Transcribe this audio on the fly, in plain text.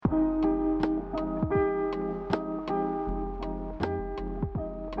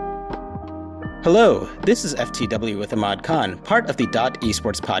Hello, this is FTW with Imad Khan, part of the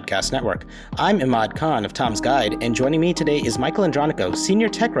Esports Podcast Network. I'm Imad Khan of Tom's Guide, and joining me today is Michael Andronico, senior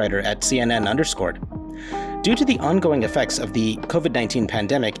tech writer at CNN Underscored. Due to the ongoing effects of the COVID-19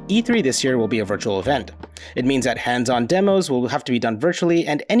 pandemic, E3 this year will be a virtual event. It means that hands-on demos will have to be done virtually,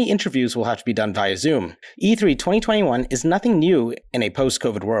 and any interviews will have to be done via Zoom. E3 2021 is nothing new in a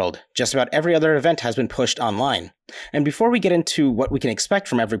post-COVID world. Just about every other event has been pushed online. And before we get into what we can expect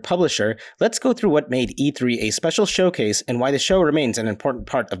from every publisher, let's go through what made E3 a special showcase and why the show remains an important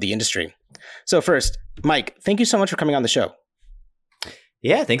part of the industry. So first, Mike, thank you so much for coming on the show.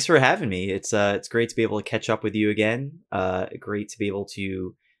 Yeah, thanks for having me. It's great to be able to catch up with you again. Great to be able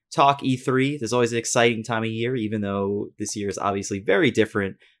to talk E3. There's always an exciting time of year, even though this year is obviously very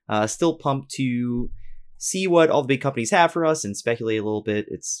different. Still pumped to see what all the big companies have for us and speculate a little bit.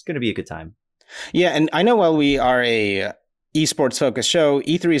 It's going to be a good time. Yeah, and I know while we are a esports focused show,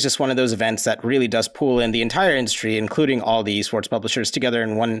 E3 is just one of those events that really does pull in the entire industry, including all the esports publishers together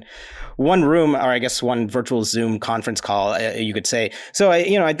in one room, or I guess one virtual Zoom conference call, you could say. So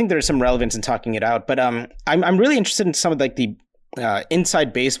I think there's some relevance in talking it out, but I'm really interested in some of like the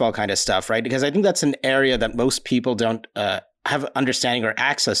inside baseball kind of stuff, right? Because I think that's an area that most people don't have understanding or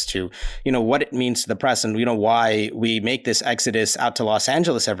access to, what it means to the press and, why we make this exodus out to Los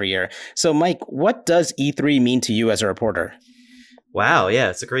Angeles every year. So, Mike, what does E3 mean to you as a reporter? Wow.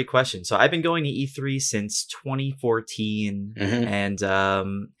 Yeah, it's a great question. So I've been going to E3 since 2014. Mm-hmm.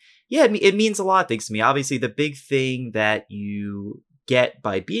 And it means a lot of things to me. Obviously, the big thing that you get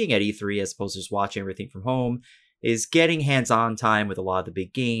by being at E3 as opposed to just watching everything from home is getting hands-on time with a lot of the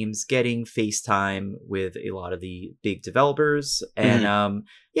big games, getting FaceTime with a lot of the big developers, and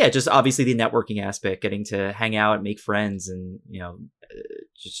just obviously the networking aspect, getting to hang out, make friends, and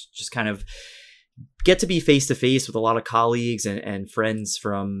just kind of get to be face-to-face with a lot of colleagues and friends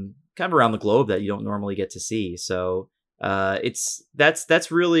from kind of around the globe that you don't normally get to see. So that's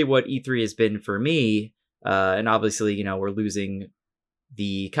really what E3 has been for me, and obviously we're losing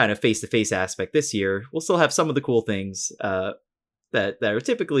the kind of face-to-face aspect this year. We'll still have some of the cool things that are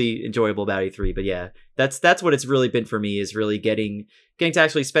typically enjoyable about E3, but yeah, that's what it's really been for me, is really getting to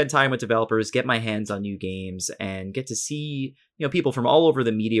actually spend time with developers, get my hands on new games, and get to see people from all over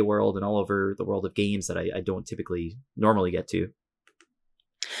the media world and all over the world of games that I don't typically normally get to.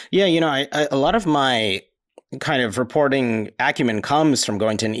 Yeah, a lot of my kind of reporting acumen comes from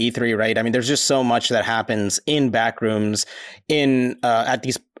going to an E3, right? I mean, there's just so much that happens in back rooms, at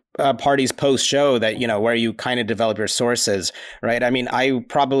these parties post-show that, where you kind of develop your sources, right? I mean,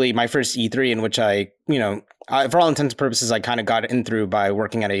 my first E3 in which for all intents and purposes, I kind of got in through by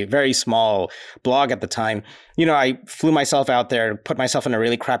working at a very small blog at the time. I flew myself out there, put myself in a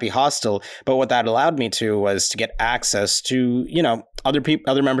really crappy hostel, but what that allowed me to was to get access to,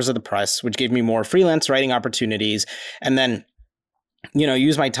 other members of the press, which gave me more freelance writing opportunities, and then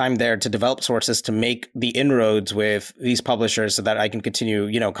use my time there to develop sources to make the inroads with these publishers so that I can continue,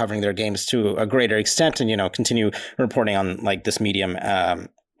 covering their games to a greater extent and, continue reporting on like this medium,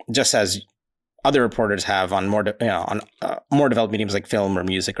 just as other reporters have on more, more developed mediums like film or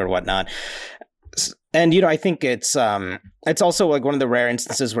music or whatnot. And, I think it's also like one of the rare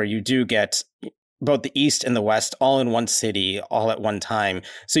instances where you do get both the East and the West all in one city, all at one time.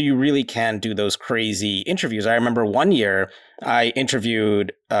 So you really can do those crazy interviews. I remember one year I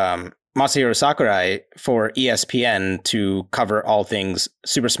interviewed Masahiro Sakurai for ESPN to cover all things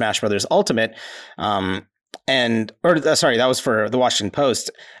Super Smash Bros. Ultimate. That was for the Washington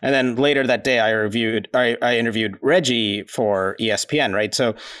Post. And then later that day I interviewed Reggie for ESPN, right?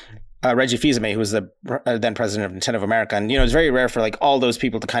 So Reggie Fils-Aimé, who was the then president of Nintendo of America. And, it's very rare for like all those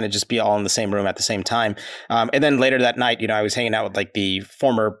people to kind of just be all in the same room at the same time. And then later that night, I was hanging out with like the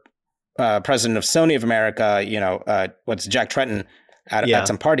former president of Sony of America, Jack Tretton at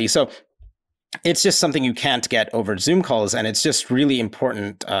some party. So it's just something you can't get over Zoom calls. And it's just really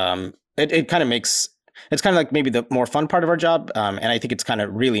important. It's kind of like maybe the more fun part of our job. And I think it's kind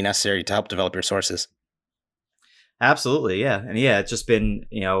of really necessary to help develop your sources. Absolutely. Yeah. And yeah, it's just been,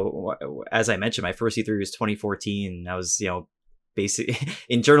 as I mentioned, my first E3 was 2014. I was, basically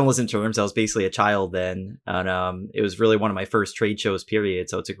in journalism terms, I was basically a child then. And it was really one of my first trade shows, period.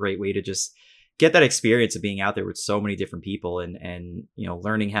 So it's a great way to just get that experience of being out there with so many different people and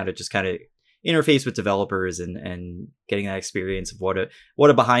learning how to just kind of interface with developers and getting that experience of what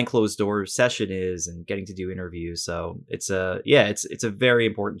a behind closed doors session is and getting to do interviews. So it's a very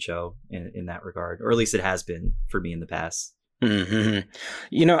important show in that regard, or at least it has been for me in the past.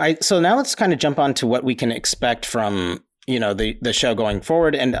 Mm-hmm. So now let's kind of jump on to what we can expect from the show going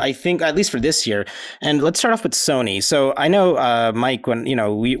forward. And I think at least for this year, and let's start off with Sony. So I know, Mike, when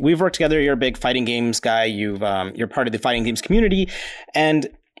we've worked together, you're a big fighting games guy. You're part of the fighting games community, and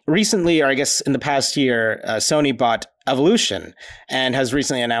recently, or I guess in the past year, Sony bought Evolution and has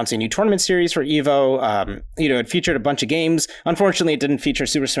recently announced a new tournament series for Evo. It featured a bunch of games. Unfortunately, it didn't feature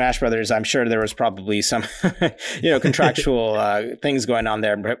Super Smash Brothers. I'm sure there was probably some, contractual things going on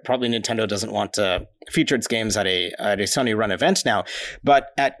there. Probably Nintendo doesn't want to feature its games at a Sony run event now.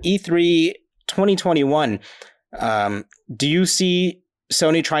 But at E3 2021, do you see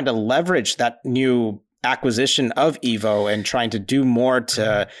Sony trying to leverage that new acquisition of Evo and trying to do more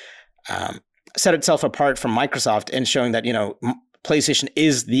to set itself apart from Microsoft and showing that, PlayStation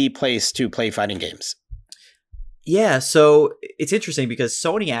is the place to play fighting games? Yeah, so it's interesting because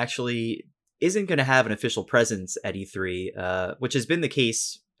Sony actually isn't going to have an official presence at E3, which has been the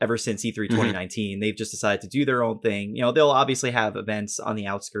case ever since E3 2019. They've just decided to do their own thing. They'll obviously have events on the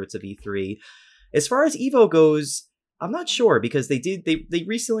outskirts of E3. As far as Evo goes, I'm not sure because they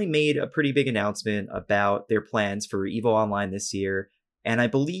recently made a pretty big announcement about their plans for Evo Online this year. And I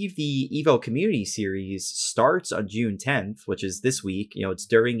believe the Evo Community Series starts on June 10th, which is this week. It's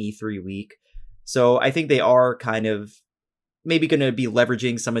during E3 week. So I think they are kind of maybe going to be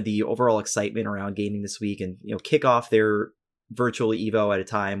leveraging some of the overall excitement around gaming this week and, kick off their virtual Evo at a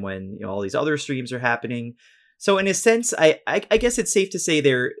time when, all these other streams are happening. So in a sense, I guess it's safe to say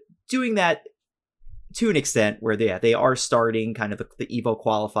they're doing that to an extent where they are starting kind of the Evo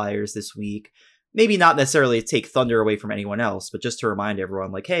qualifiers this week. Maybe not necessarily to take thunder away from anyone else, but just to remind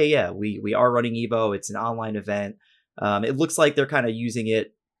everyone, like, hey, yeah, we are running Evo. It's an online event. It looks like they're kind of using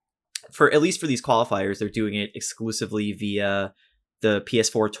it for, at least for these qualifiers, they're doing it exclusively via the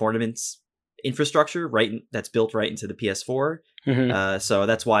PS4 tournaments infrastructure, right? That's built right into the PS4. So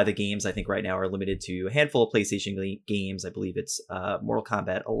that's why the games, I think, right now are limited to a handful of PlayStation games. I believe it's Mortal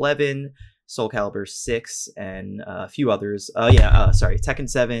Kombat 11, Soul Calibur 6, and a few others. Tekken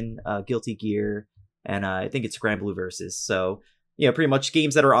 7, Guilty Gear, and I think it's Grand Blue Versus. So, pretty much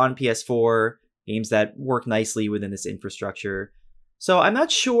games that are on PS4, games that work nicely within this infrastructure. So I'm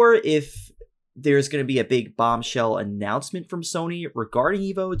not sure if there's going to be a big bombshell announcement from Sony regarding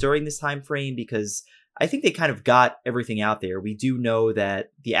Evo during this time frame, because I think they kind of got everything out there. We do know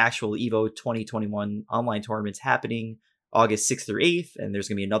that the actual Evo 2021 online tournament's happening August 6th through 8th, and there's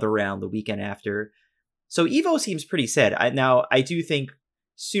going to be another round the weekend after. So Evo seems pretty set. I do think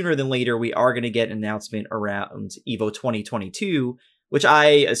sooner than later we are going to get an announcement around Evo 2022, which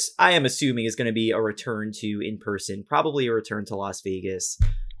I am assuming is going to be a return to in-person, probably a return to Las Vegas.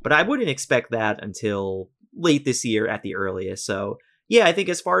 But I wouldn't expect that until late this year at the earliest. So yeah, I think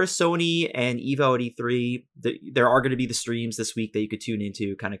as far as Sony and Evo at E3, there are going to be the streams this week that you could tune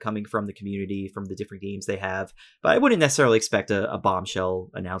into, kind of coming from the community, from the different games they have. But I wouldn't necessarily expect a bombshell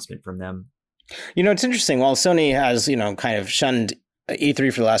announcement from them. It's interesting. While Sony has, kind of shunned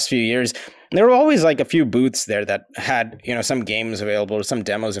E3 for the last few years, there were always like a few booths there that had, some games available or some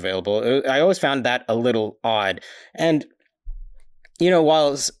demos available. I always found that a little odd. And,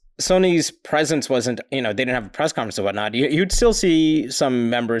 while Sony's presence wasn't, they didn't have a press conference or whatnot, you'd still see some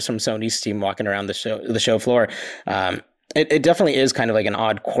members from Sony's team walking around the show floor. It definitely is kind of like an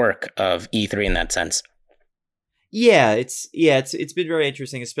odd quirk of E3 in that sense. Yeah, it's been very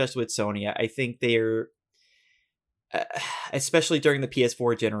interesting, especially with Sony. I think they're, especially during the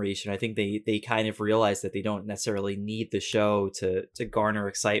PS4 generation, I think they kind of realized that they don't necessarily need the show to garner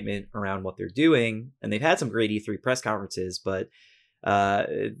excitement around what they're doing. And they've had some great E3 press conferences, but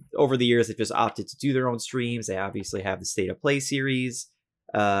over the years they've just opted to do their own streams. They obviously have the State of Play series,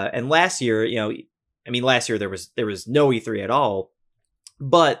 and last year there was no E3 at all,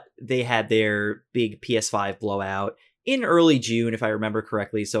 but they had their big PS5 blowout in early June, if I remember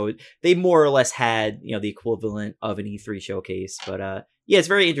correctly. So they more or less had the equivalent of an E3 showcase. But it's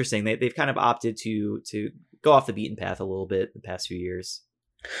very interesting. They've kind of opted to go off the beaten path a little bit the past few years.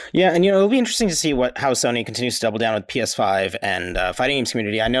 Yeah, and it'll be interesting to see how Sony continues to double down with PS5 and fighting games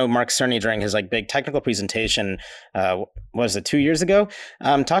community. I know Mark Cerny during his big technical presentation, was it 2 years ago,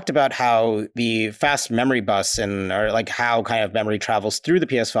 talked about how the fast memory bus or how kind of memory travels through the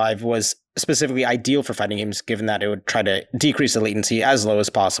PS5 was specifically ideal for fighting games, given that it would try to decrease the latency as low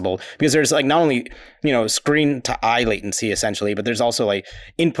as possible, because there's not only screen to eye latency essentially, but there's also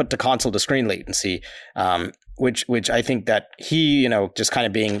input to console to screen latency, which I think that he, just kind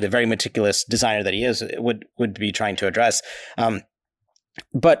of being the very meticulous designer that he is, would be trying to address.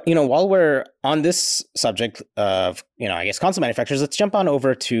 But, while we're on this subject of, I guess console manufacturers, let's jump on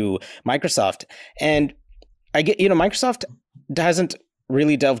over to Microsoft. And I get, Microsoft hasn't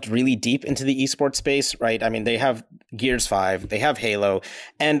really delved really deep into the esports space, right? I mean, they have Gears 5, they have Halo,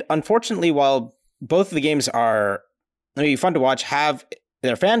 and unfortunately, while both of the games are maybe fun to watch, have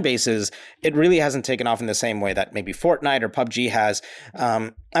their fan bases, it really hasn't taken off in the same way that maybe Fortnite or PUBG has.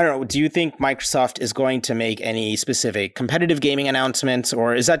 I don't know. Do you think Microsoft is going to make any specific competitive gaming announcements,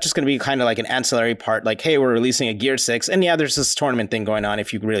 or is that just going to be kind of like an ancillary part? Like, hey, we're releasing a Gear 6, and yeah, there's this tournament thing going on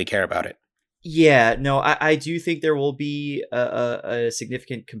if you really care about it. Yeah, no, I do think there will be a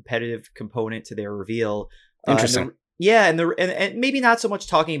significant competitive component to their reveal. Interesting. And maybe not so much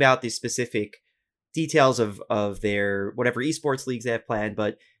talking about the specific details of their whatever esports leagues they have planned,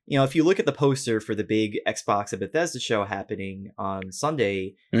 but if you look at the poster for the big Xbox and Bethesda show happening on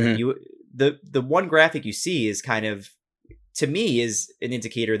Sunday, the one graphic you see is kind of, to me, is an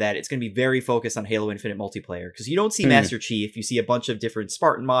indicator that it's going to be very focused on Halo Infinite multiplayer, because you don't see Master Chief, you see a bunch of different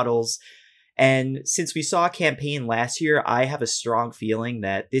Spartan models. And since we saw a campaign last year, I have a strong feeling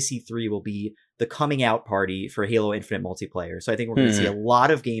that this E3 will be the coming out party for Halo Infinite multiplayer. So I think we're going to see a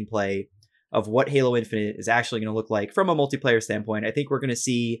lot of gameplay of what Halo Infinite is actually going to look like from a multiplayer standpoint. I think we're going to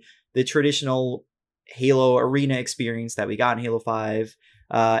see the traditional Halo arena experience that we got in Halo 5,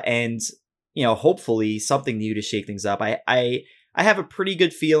 and hopefully something new to shake things up. I have a pretty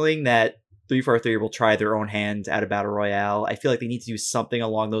good feeling that 343 will try their own hand at a battle royale. I feel like they need to do something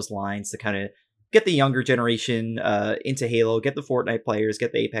along those lines to kind of get the younger generation into Halo, get the Fortnite players,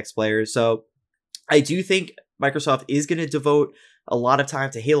 get the Apex players. So I do think Microsoft is going to devote a lot of time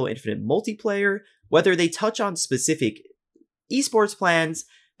to Halo Infinite multiplayer. Whether they touch on specific esports plans,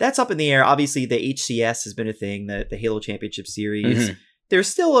 that's up in the air. Obviously, the HCS has been a thing, the Halo Championship Series. There's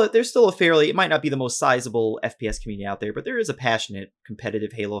still a fairly, it might not be the most sizable FPS community out there, but there is a passionate,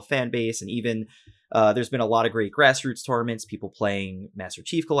 competitive Halo fan base, and even there's been a lot of great grassroots tournaments, people playing Master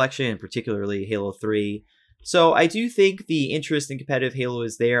Chief Collection, and particularly Halo 3. So I do think the interest in competitive Halo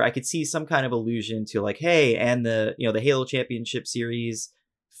is there. I could see some kind of allusion to like, hey, and the Halo Championship Series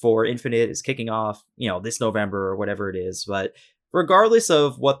for Infinite is kicking off, this November or whatever it is, but regardless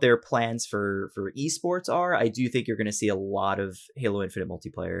of what their plans for esports are, I do think you're going to see a lot of Halo Infinite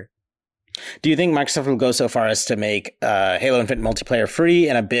multiplayer. Do you think Microsoft will go so far as to make Halo Infinite multiplayer free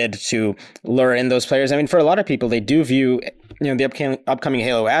in a bid to lure in those players? I mean, for a lot of people, they do view the upcoming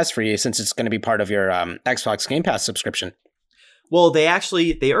Halo as free, since it's going to be part of your Xbox Game Pass subscription. Well, they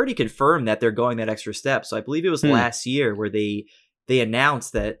already confirmed that they're going that extra step. So I believe it was last year where they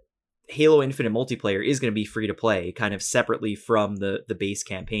announced that Halo Infinite multiplayer is going to be free to play, kind of separately from the base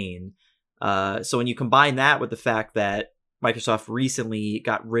campaign. So when you combine that with the fact that Microsoft recently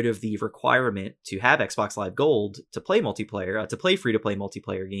got rid of the requirement to have Xbox Live Gold to play multiplayer, to play free to play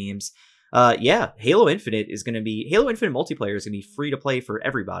multiplayer games, Halo Infinite multiplayer is going to be free to play for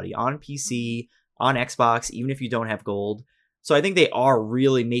everybody on PC, on Xbox, even if you don't have Gold. So I think they are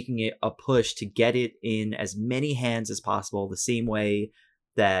really making it a push to get it in as many hands as possible, the same way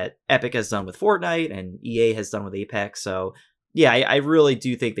that Epic has done with Fortnite and EA has done with Apex. So yeah, I really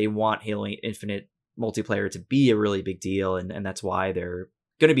do think they want Halo Infinite multiplayer to be a really big deal, and that's why they're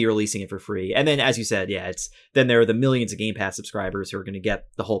going to be releasing it for free. And then, as you said, then there are the millions of Game Pass subscribers who are going to get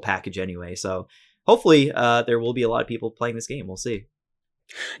the whole package anyway. So hopefully there will be a lot of people playing this game. We'll see.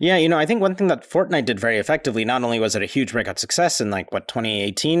 Yeah, I think one thing that Fortnite did very effectively, not only was it a huge breakout success in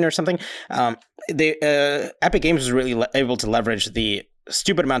 2018 or something, Epic Games was really able to leverage the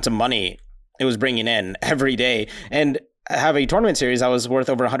stupid amounts of money it was bringing in every day and have a tournament series that was worth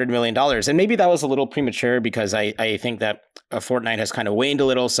over $100 million. And maybe that was a little premature, because I think that Fortnite has kind of waned a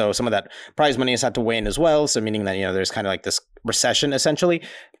little. So some of that prize money has had to wane as well. So meaning that, there's kind of like this recession essentially.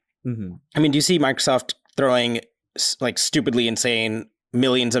 I mean, do you see Microsoft throwing like stupidly insane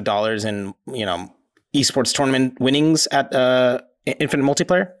millions of dollars in, esports tournament winnings at Infinite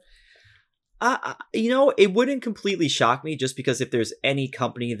multiplayer? It wouldn't completely shock me, just because if there's any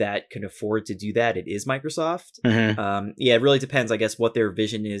company that can afford to do that, it is Microsoft. It really depends, I guess, what their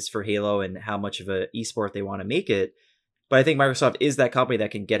vision is for Halo and how much of a esport they want to make it. But I think Microsoft is that company that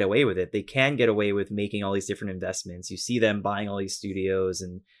can get away with it. They can get away with making all these different investments. You see them buying all these studios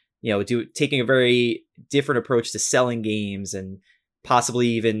and, taking a very different approach to selling games, and possibly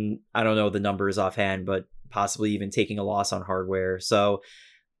even, I don't know the numbers offhand, but possibly even taking a loss on hardware. So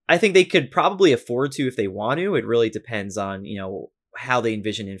I think they could probably afford to if they want to. It really depends on, how they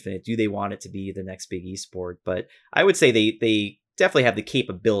envision Infinite. Do they want it to be the next big esport? But I would say they definitely have the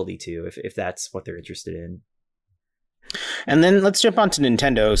capability to, if that's what they're interested in. And then let's jump on to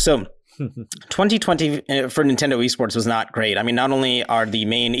Nintendo. So 2020 for Nintendo esports was not great. I mean, not only are the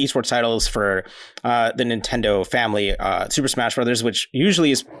main esports titles for the Nintendo family, Super Smash Brothers, which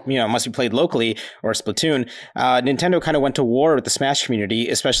usually is, must be played locally, or Splatoon, Nintendo kind of went to war with the Smash community,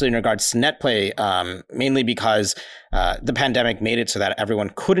 especially in regards to net play, mainly because the pandemic made it so that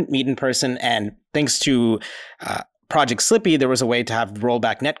everyone couldn't meet in person. And thanks to Project Slippy, there was a way to have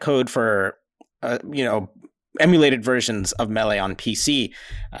rollback netcode for, emulated versions of Melee on PC.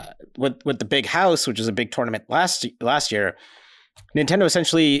 With the Big House, which was a big tournament last year, Nintendo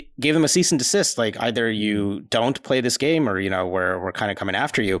essentially gave them a cease and desist. Like, either you don't play this game, or we're kind of coming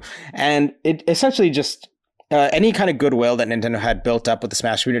after you. And it essentially just any kind of goodwill that Nintendo had built up with the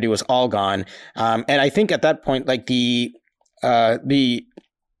Smash community was all gone. And I think at that point, like the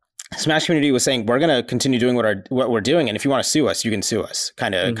Smash community was saying, we're going to continue doing what we're doing, and if you want to sue us, you can sue us.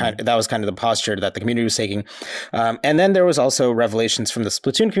 Kind of that was kind of the posture that the community was taking. And then there was also revelations from the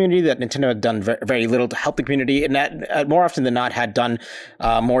Splatoon community that Nintendo had done very little to help the community, and that more often than not had done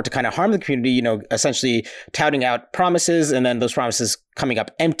more to kind of harm the community. Essentially touting out promises, and then those promises coming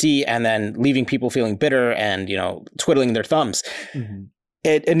up empty, and then leaving people feeling bitter and twiddling their thumbs. Mm-hmm.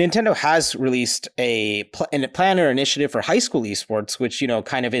 Nintendo has released a plan or initiative for high school esports, which,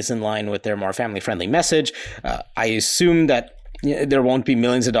 kind of is in line with their more family-friendly message. I assume that there won't be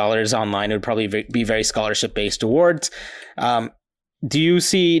millions of dollars online. It would probably be very scholarship-based awards. Do you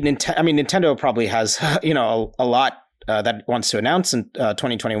see Nintendo probably has, a lot that it wants to announce in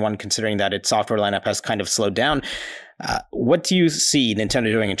 2021, considering that its software lineup has kind of slowed down. What do you see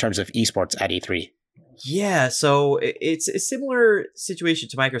Nintendo doing in terms of esports at E3? Yeah, so it's a similar situation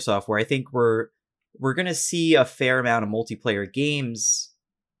to Microsoft, where I think we're going to see a fair amount of multiplayer games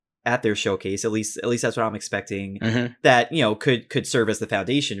at their showcase. At least that's what I'm expecting. Mm-hmm. That could serve as the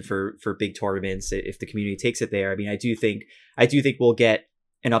foundation for big tournaments if the community takes it there. I mean, I do think we'll get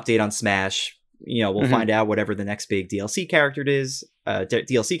an update on Smash. We'll mm-hmm. find out whatever the next big DLC character is.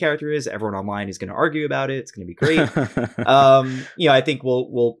 Everyone online is going to argue about it. It's going to be great. I think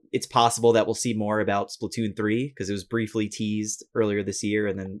we'll. It's possible that we'll see more about Splatoon 3, because it was briefly teased earlier this year,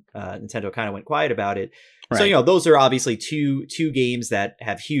 and then Nintendo kind of went quiet about it. Right. So those are obviously two games that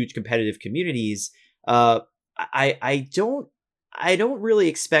have huge competitive communities. I don't really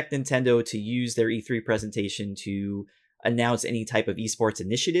expect Nintendo to use their E3 presentation to announce any type of esports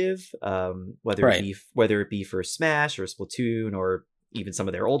initiative, whether it be for Smash or Splatoon, or even some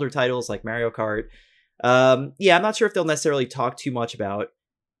of their older titles like Mario Kart. I'm not sure if they'll necessarily talk too much about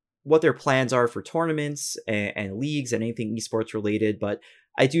what their plans are for tournaments and leagues and anything esports related, but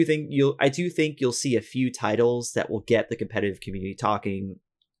I do think you'll see a few titles that will get the competitive community talking,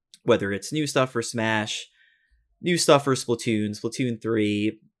 whether it's new stuff for Smash, new stuff for Splatoon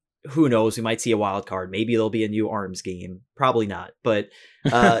 3. Who knows? We might see a wild card. Maybe there'll be a new ARMS game. Probably not. But,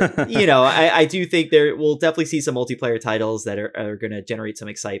 I do think we'll definitely see some multiplayer titles that are going to generate some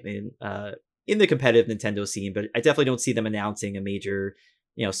excitement in the competitive Nintendo scene. But I definitely don't see them announcing a major,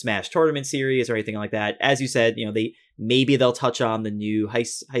 Smash tournament series or anything like that. As you said, they'll touch on the new high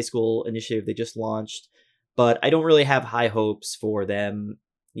school initiative they just launched. But I don't really have high hopes for them,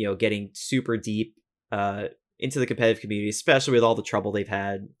 getting super deep into the competitive community, especially with all the trouble they've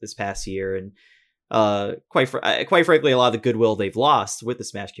had this past year, and quite frankly, a lot of the goodwill they've lost with the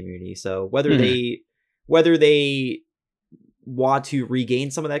Smash community. So whether they want to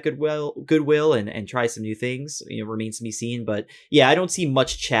regain some of that goodwill and try some new things, remains to be seen. But yeah, I don't see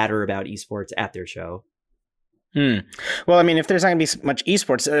much chatter about esports at their show. Well, I mean, if there's not going to be much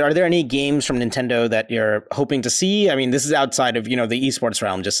esports, are there any games from Nintendo that you're hoping to see? I mean, this is outside of the esports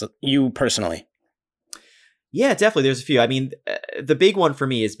realm, just you personally. Yeah, definitely. There's a few. I mean, the big one for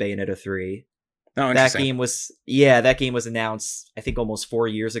me is Bayonetta 3. Oh, interesting. That game was announced, I think, almost 4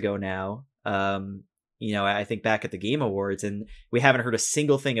 years ago now. I think back at the Game Awards, and we haven't heard a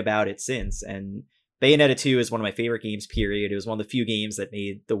single thing about it since. And Bayonetta 2 is one of my favorite games, period. It was one of the few games that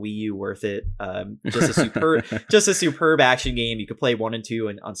made the Wii U worth it. Just a superb action game. You could play 1 and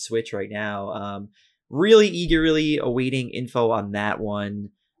 2 on Switch right now. Really eagerly awaiting info on that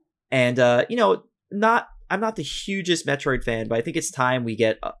one. And, I'm not the hugest Metroid fan, but I think it's time we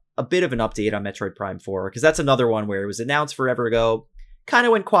get a bit of an update on Metroid Prime 4, because that's another one where it was announced forever ago, kind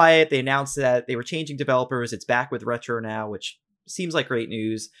of went quiet. They announced that they were changing developers. It's back with Retro now, which seems like great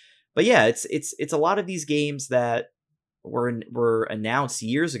news. But yeah, it's a lot of these games that were announced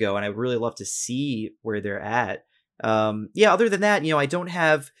years ago, and I would really love to see where they're at. Other than that, I don't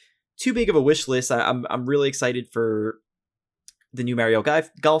have too big of a wish list. I'm really excited for the new Mario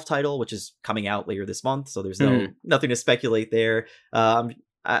Golf title, which is coming out later this month, so there's nothing to speculate there.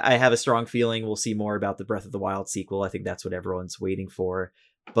 I have a strong feeling we'll see more about the Breath of the Wild sequel. I think that's what everyone's waiting for.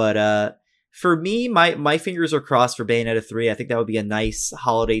 But for me, my fingers are crossed for Bayonetta 3. I think that would be a nice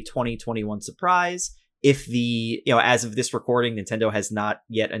holiday 2021 surprise. If as of this recording, Nintendo has not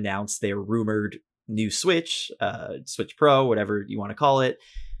yet announced their rumored new Switch, Switch Pro, whatever you want to call it.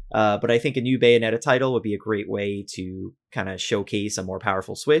 But I think a new Bayonetta title would be a great way to kind of showcase a more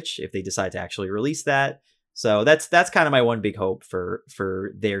powerful Switch if they decide to actually release that. So that's kind of my one big hope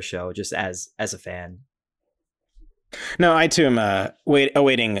for their show, just as a fan. No, I too am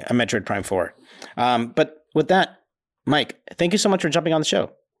awaiting a Metroid Prime 4. But with that, Mike, thank you so much for jumping on the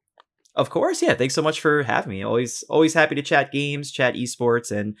show. Of course, yeah. Thanks so much for having me. Always happy to chat games, chat esports,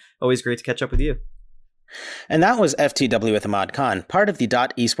 and always great to catch up with you. And that was FTW with Ahmad Khan, part of the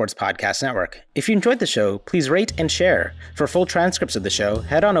Esports Podcast Network. If you enjoyed the show, please rate and share. For full transcripts of the show,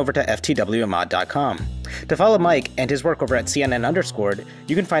 head on over to ftwahmad.com. To follow Mike and his work over at CNN_,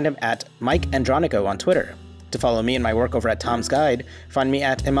 you can find him at Mike Andronico on Twitter. To follow me and my work over at Tom's Guide, find me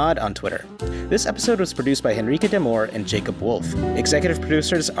at Ahmad on Twitter. This episode was produced by Henrique Demore and Jacob Wolf. Executive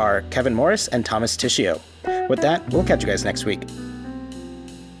producers are Kevin Morris and Thomas Tishio. With that, we'll catch you guys next week.